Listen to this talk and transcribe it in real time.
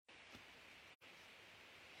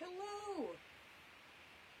Hello!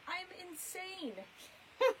 I'm insane!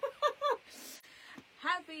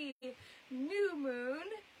 Happy new moon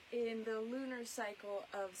in the lunar cycle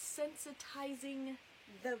of sensitizing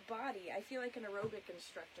the body. I feel like an aerobic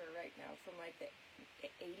instructor right now from like the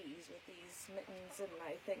 80s with these mittens and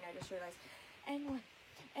my thing. I just realized, and one,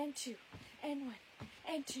 and two, and one,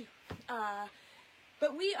 and two.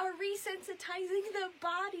 But we are resensitizing the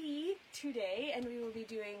body today, and we will be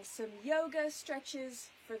doing some yoga stretches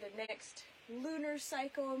for the next lunar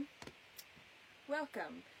cycle.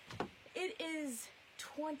 Welcome. It is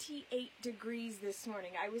 28 degrees this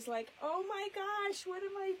morning. I was like, oh my gosh, what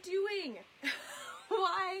am I doing?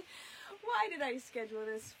 Why did I schedule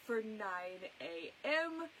this for 9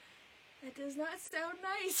 a.m.? That does not sound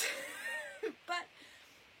nice. But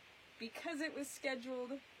because it was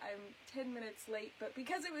scheduled, I'm 10 minutes late, but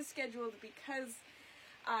because it was scheduled, because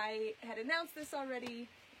I had announced this already,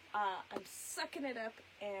 I'm sucking it up,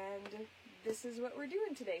 and this is what we're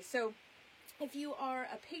doing today. So if you are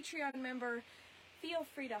a Patreon member, feel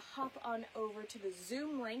free to hop on over to the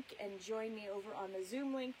Zoom link and join me over on the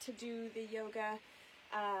Zoom link to do the yoga.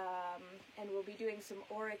 And we'll be doing some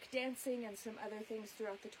auric dancing and some other things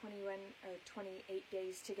throughout the 28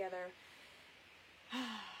 days together.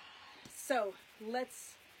 So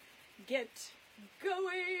let's get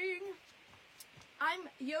going.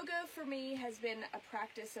 Yoga for me has been a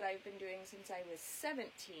practice that I've been doing since I was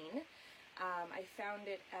 17. I found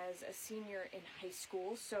it as a senior in high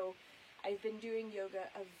school, so I've been doing yoga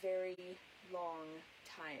a very long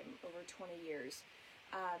time, over 20 years.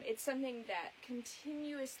 It's something that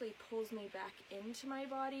continuously pulls me back into my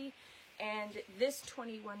body, and this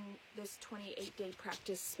 28-day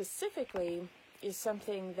practice specifically is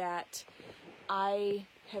something that I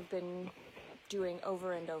have been doing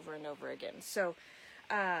over and over and over again. So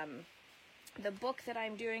the book that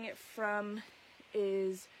I'm doing it from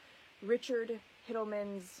is Richard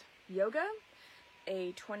Hittleman's Yoga,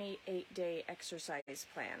 a 28-day exercise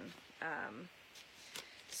plan.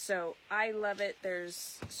 So I love it.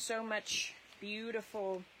 There's so much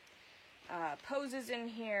beautiful poses in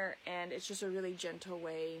here, and it's just a really gentle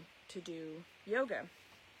way to do yoga.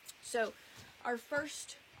 So our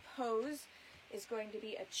first pose is going to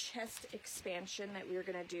be a chest expansion that we're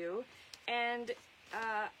going to do, and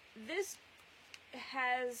this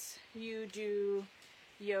has you do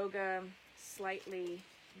yoga slightly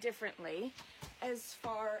differently as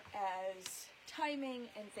far as timing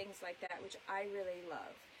and things like that, which I really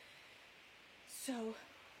love. So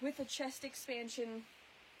with a chest expansion,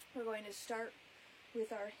 we're going to start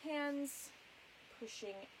with our hands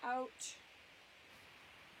pushing out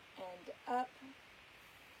and up,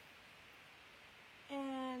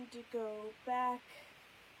 and go back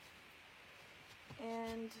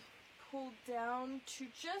and pull down to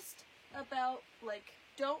just about, like,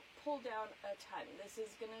 don't pull down a ton. This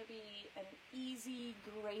is going to be an easy,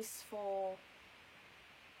 graceful,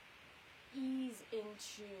 ease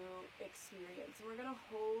into experience. We're going to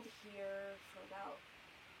hold here for about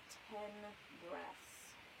 10 breaths.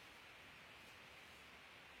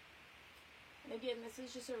 And again, this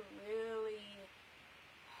is just a really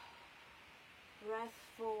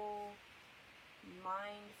breathful,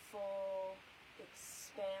 mindful,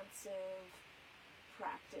 expansive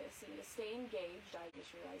practice. And to stay engaged, I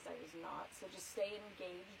just realized I was not, so just stay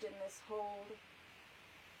engaged in this hold.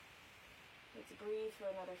 Let's breathe for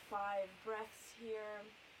another 5 breaths here.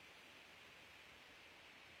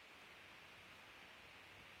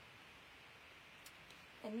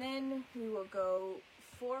 And then we will go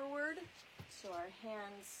forward, so our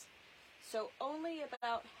hands, so only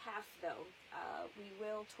about half though. We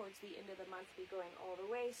will, towards the end of the month, be going all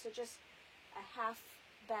the way, so just a half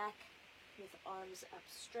back with arms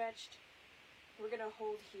upstretched. We're going to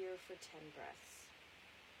hold here for 10 breaths.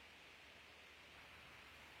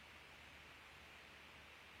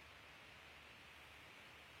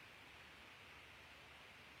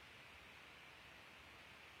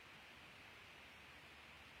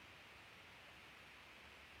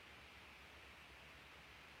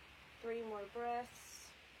 Three more breaths,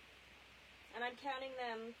 and I'm counting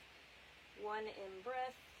them: 1 in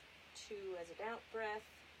breath, 2 as an out breath,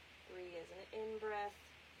 3 as an in breath,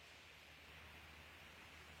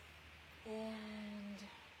 and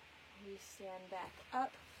we stand back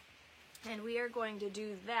up, and we are going to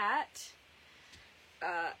do that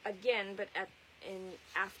again, but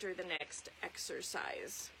after the next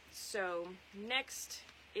exercise. So next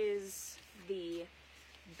is the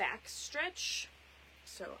back stretch.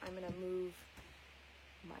 So I'm going to move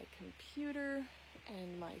my computer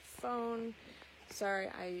and my phone. Sorry,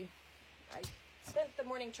 I spent the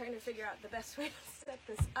morning trying to figure out the best way to set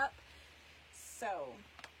this up. So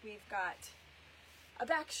we've got a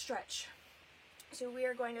back stretch. So we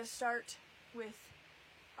are going to start with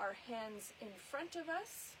our hands in front of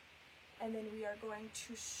us, and then we are going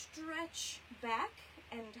to stretch back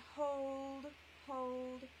and hold,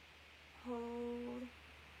 hold, hold.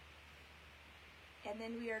 And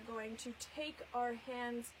then we are going to take our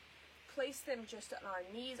hands, place them just on our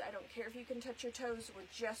knees. I don't care if you can touch your toes. We're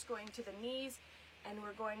just going to the knees, and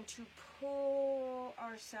we're going to pull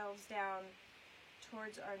ourselves down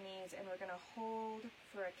towards our knees, and we're going to hold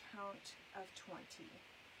for a count of 20.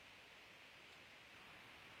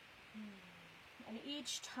 And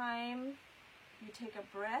each time you take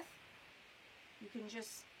a breath, you can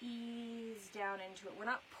just ease down into it. We're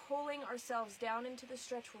not pulling ourselves down into the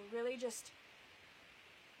stretch. We're really just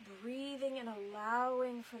breathing and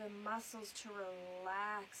allowing for the muscles to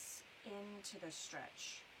relax into the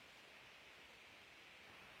stretch.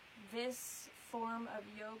 This form of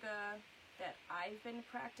yoga that I've been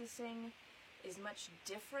practicing is much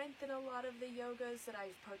different than a lot of the yogas that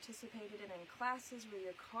I've participated in classes where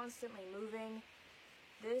you're constantly moving.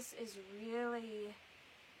 This is really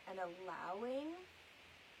an allowing,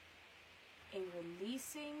 a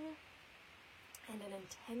releasing, and an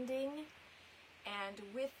intending. And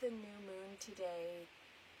with the new moon today,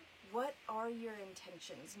 what are your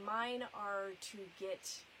intentions? Mine are to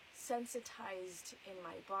get sensitized in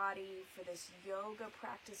my body for this yoga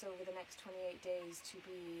practice over the next 28 days to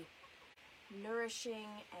be nourishing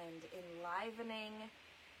and enlivening,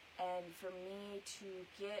 and for me to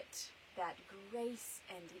get that grace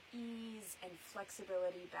and ease and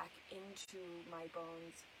flexibility back into my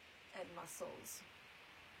bones and muscles.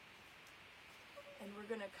 And we're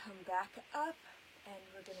going to come back up, and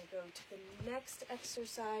we're going to go to the next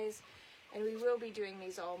exercise, and we will be doing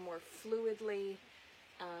these all more fluidly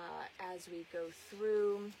as we go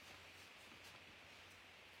through.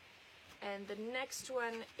 And the next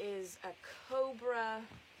one is a cobra.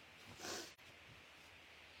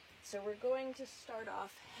 So we're going to start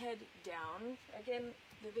off head down. Again,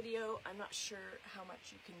 the video, I'm not sure how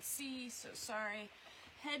much you can see, so sorry.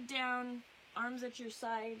 Head down, arms at your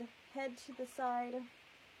side, head to the side.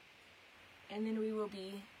 And then we will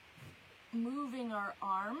be moving our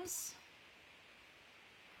arms,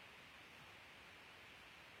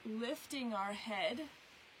 lifting our head,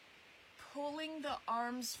 pulling the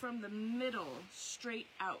arms from the middle straight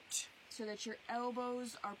out so that your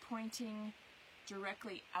elbows are pointing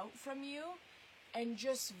directly out from you, and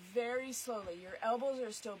just very slowly, your elbows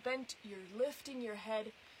are still bent, you're lifting your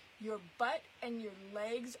head, your butt and your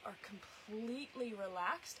legs are completely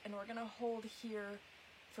relaxed, and we're gonna hold here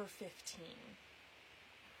for 15.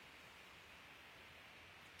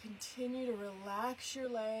 Continue to relax your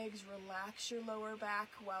legs, relax your lower back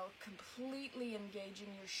while completely engaging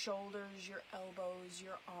your shoulders, your elbows,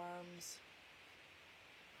 your arms.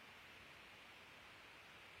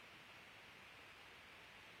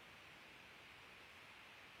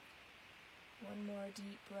 One more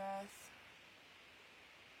deep breath.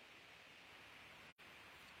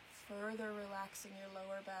 Further relaxing your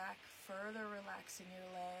lower back, further relaxing your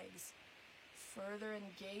legs, further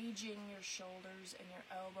engaging your shoulders and your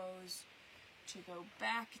elbows to go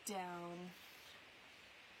back down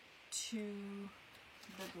to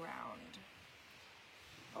the ground.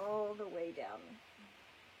 All the way down.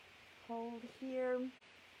 Hold here.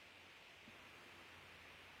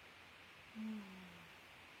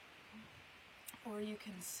 Or you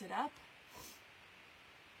can sit up.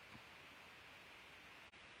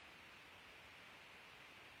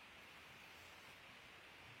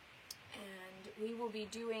 And we will be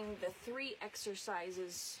doing the 3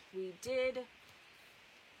 exercises we did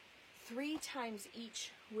 3 times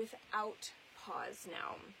each without pause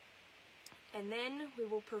now. And then we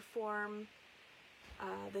will perform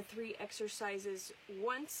the 3 exercises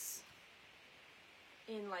once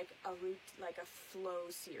in like a flow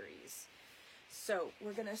series. So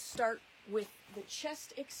we're gonna start with the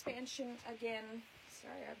chest expansion again.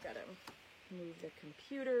 Sorry, I've got to move the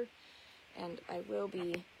computer, and I will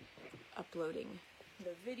be uploading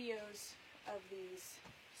the videos of these.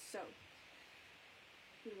 So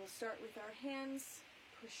we will start with our hands,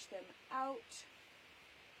 push them out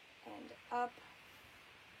and up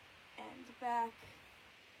and back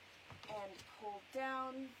and pull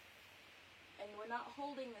down, and we're not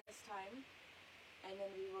holding this time, and then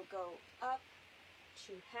we will go up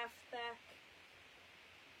to half back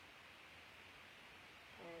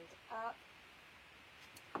and up,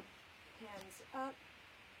 hands up,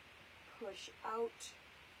 push out,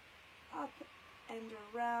 up and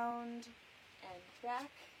around and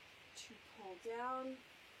back to pull down,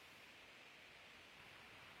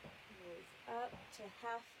 move up to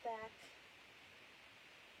half back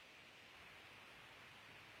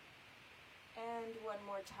And one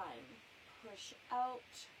more time. Push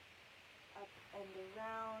out, up and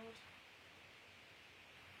around.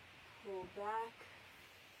 Pull back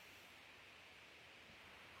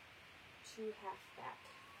to half back.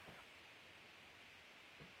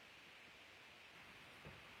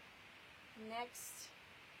 Next,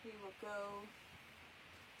 we will go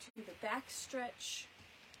to the back stretch.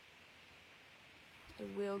 I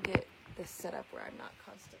will get this set up where I'm not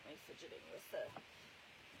constantly fidgeting with the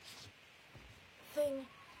thing.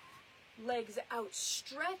 Legs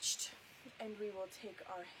outstretched, and we will take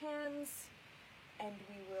our hands and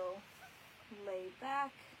we will lay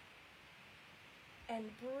back and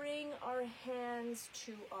bring our hands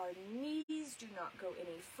to our knees. Do not go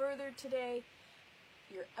any further today.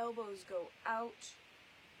 Your elbows go out,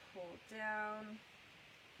 pull down,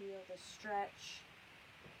 feel the stretch,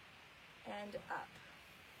 and up.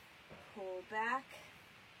 Pull back,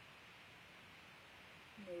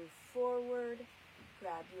 move forward,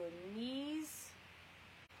 grab your knees,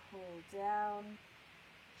 pull down,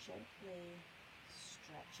 gently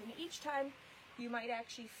stretch. And each time you might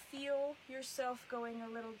actually feel yourself going a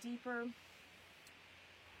little deeper.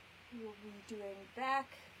 You'll be doing back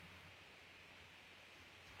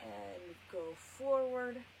and go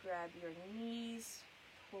forward, grab your knees,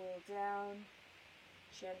 pull down,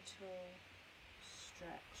 gentle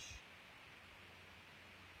stretch.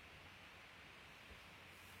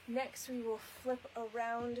 Next, we will flip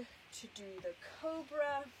around to do the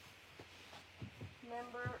cobra.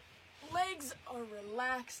 Remember, legs are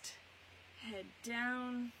relaxed, head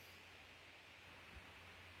down.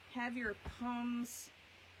 Have your palms,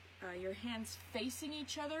 your hands facing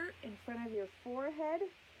each other in front of your forehead.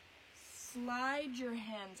 Slide your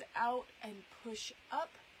hands out and push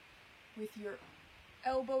up with your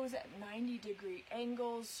elbows at 90-degree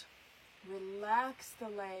angles. Relax the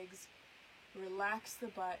legs, relax the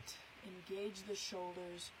butt, engage the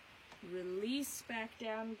shoulders. Release back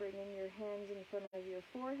down, bringing your hands in front of your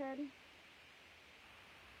forehead.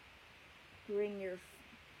 Bring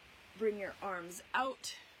your arms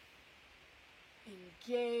out.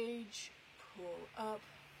 Engage, pull up.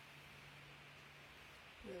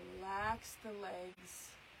 Relax the legs.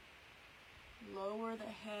 Lower the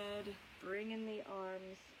head, bring in the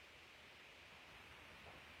arms.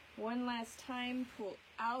 One last time, pull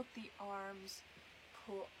out the arms,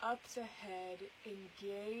 pull up the head,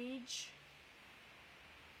 engage,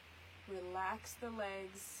 relax the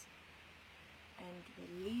legs,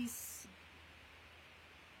 and release.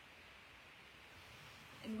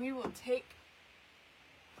 And we will take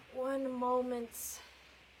one moment's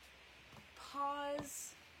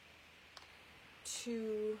pause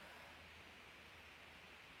to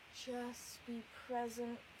just be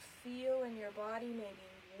present, feel in your body maybe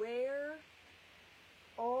where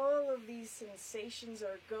all of these sensations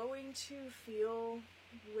are going to. Feel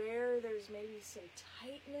where there's maybe some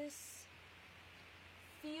tightness.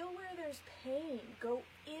 Feel where there's pain. Go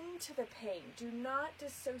into the pain. Do not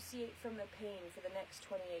dissociate from the pain for the next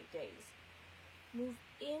 28 days. Move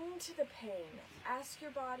into the pain. Ask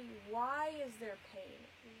your body, why is there pain?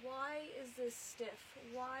 Why is this stiff?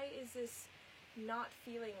 Why is this not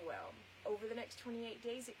feeling well? Over the next 28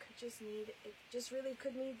 days, it just really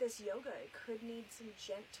could need this yoga. It could need some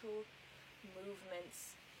gentle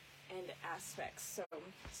movements and aspects. So,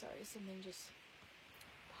 sorry, something just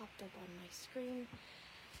popped up on my screen.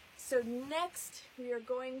 So next, we are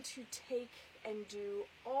going to take and do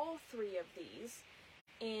all three of these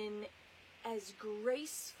in as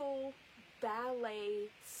graceful ballet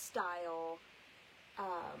style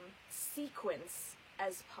sequence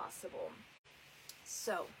as possible.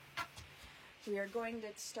 So we are going to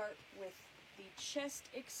start with the chest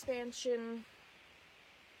expansion,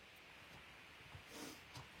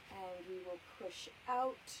 and we will push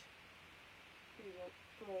out, we will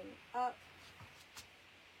bring up,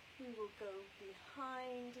 we will go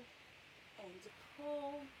behind and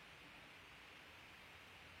pull,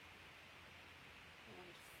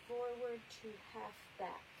 and forward to half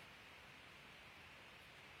back.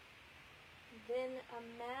 Then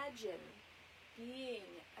imagine being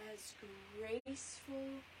as graceful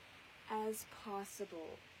as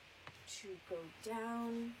possible to go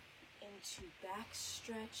down into back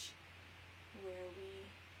stretch, where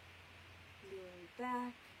we lean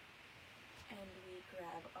back and we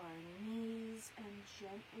grab our knees and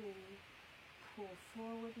gently pull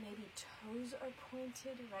forward. Maybe toes are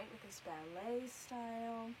pointed, right, with this ballet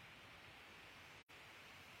style.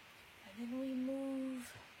 And then we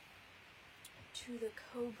move to the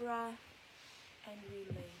cobra, and we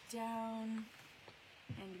lay down,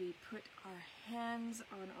 and we put our hands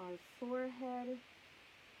on our forehead,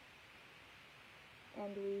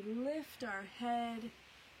 And we lift our head,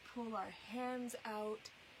 pull our hands out,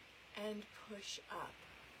 and push up.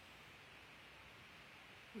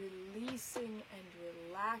 Releasing and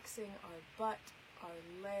relaxing our butt, our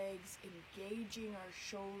legs, engaging our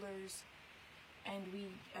shoulders. And we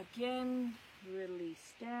again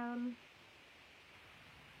release down.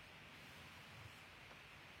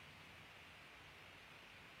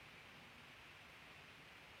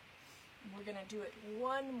 And we're going to do it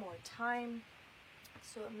one more time.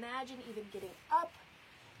 So imagine even getting up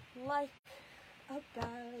like a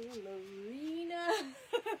ballerina,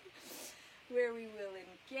 where we will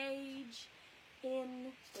engage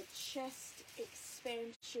in the chest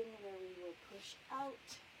expansion, where we will push out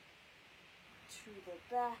to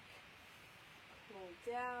the back,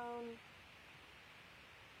 pull down,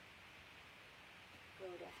 go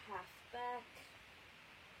to half back,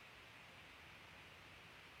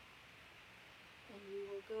 and we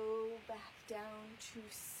will go back down to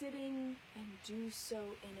sitting and do so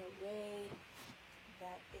in a way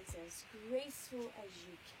that is as graceful as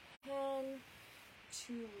you can,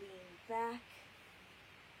 to lean back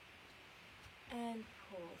and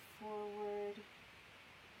pull forward.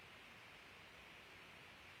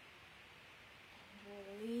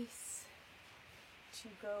 And release to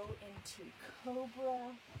go into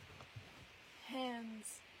cobra.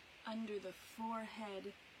 Hands under the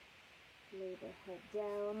forehead. Lay the head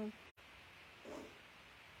down.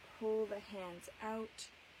 Pull the hands out.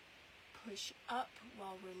 Push up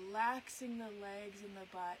while relaxing the legs and the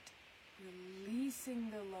butt.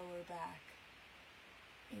 Releasing the lower back.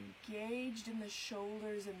 Engaged in the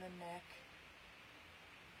shoulders and the neck.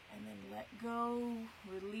 And then let go,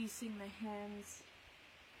 releasing the hands.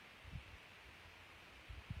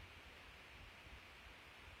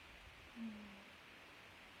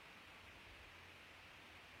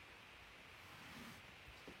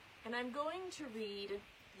 And I'm going to read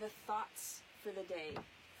the thoughts for the day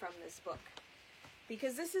from this book,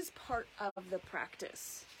 because this is part of the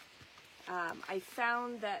practice. I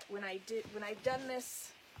found that when I've done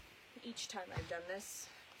this, each time I've done this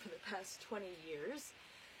for the past 20 years,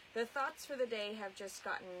 the thoughts for the day have just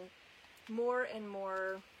gotten more and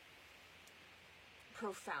more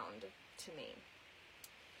profound to me.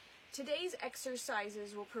 Today's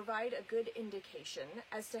exercises will provide a good indication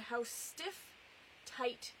as to how stiff,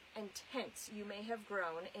 tight, and tense you may have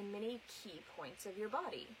grown in many key points of your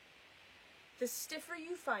body. The stiffer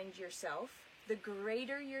you find yourself, the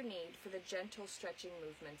greater your need for the gentle stretching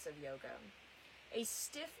movements of yoga. A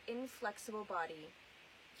stiff, inflexible body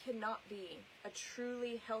cannot be a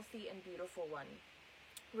truly healthy and beautiful one.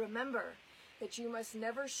 Remember that you must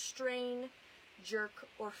never strain, jerk,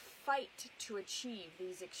 or fight to achieve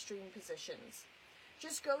these extreme positions.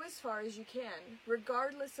 Just go as far as you can,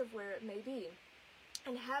 regardless of where it may be,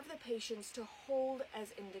 and have the patience to hold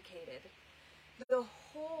as indicated. The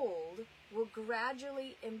hold will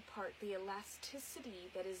gradually impart the elasticity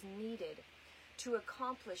that is needed to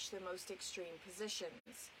accomplish the most extreme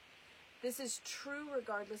positions. This is true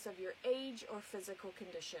regardless of your age or physical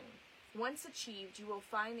condition. Once achieved, you will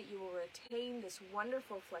find that you will retain this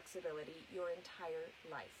wonderful flexibility your entire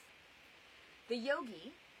life. The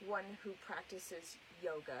yogi, one who practices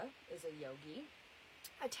yoga, is a yogi,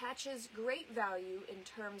 attaches great value in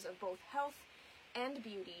terms of both health and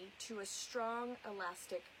beauty to a strong,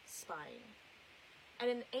 elastic spine. And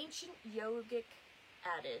an ancient yogic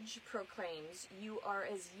adage proclaims, "You are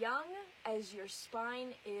as young as your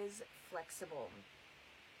spine is flexible."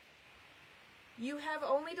 You have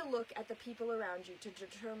only to look at the people around you to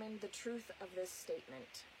determine the truth of this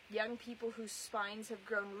statement. Young people whose spines have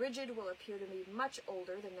grown rigid will appear to be much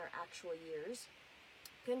older than their actual years.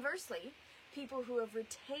 Conversely, people who have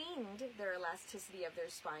retained their elasticity of their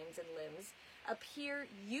spines and limbs appear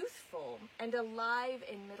youthful and alive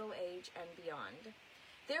in middle age and beyond.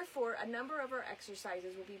 Therefore, a number of our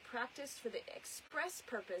exercises will be practiced for the express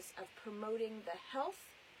purpose of promoting the health,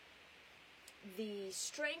 the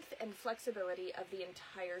strength, and flexibility of the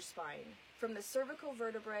entire spine. From the cervical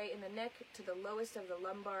vertebrae in the neck to the lowest of the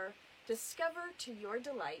lumbar, discover to your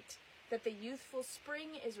delight that the youthful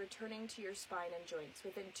spring is returning to your spine and joints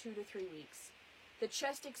within 2 to 3 weeks. The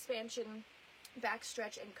chest expansion, back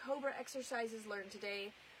stretch, and cobra exercises learned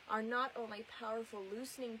today are not only powerful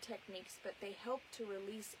loosening techniques, but they help to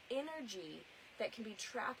release energy that can be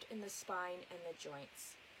trapped in the spine and the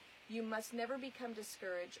joints. You must never become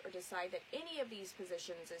discouraged or decide that any of these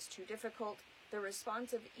positions is too difficult. The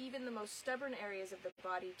response of even the most stubborn areas of the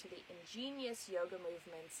body to the ingenious yoga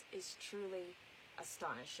movements is truly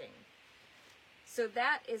astonishing. So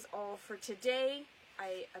that is all for today.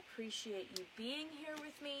 I appreciate you being here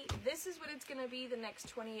with me. This is what it's going to be the next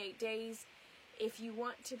 28 days. If you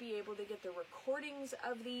want to be able to get the recordings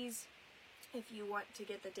of these, if you want to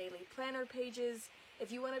get the daily planner pages,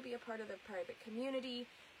 if you want to be a part of the private community,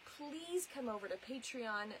 please come over to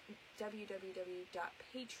Patreon,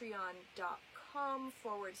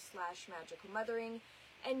 www.patreon.com/magicalmothering,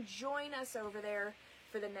 and join us over there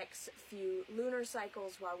for the next few lunar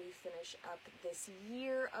cycles while we finish up this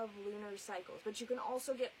year of lunar cycles. But you can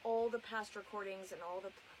also get all the past recordings and all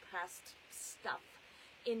the past stuff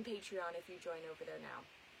in Patreon if you join over there now.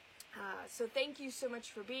 So thank you so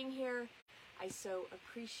much for being here. I so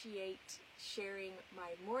appreciate sharing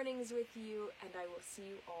my mornings with you, and I will see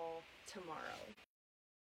you all tomorrow.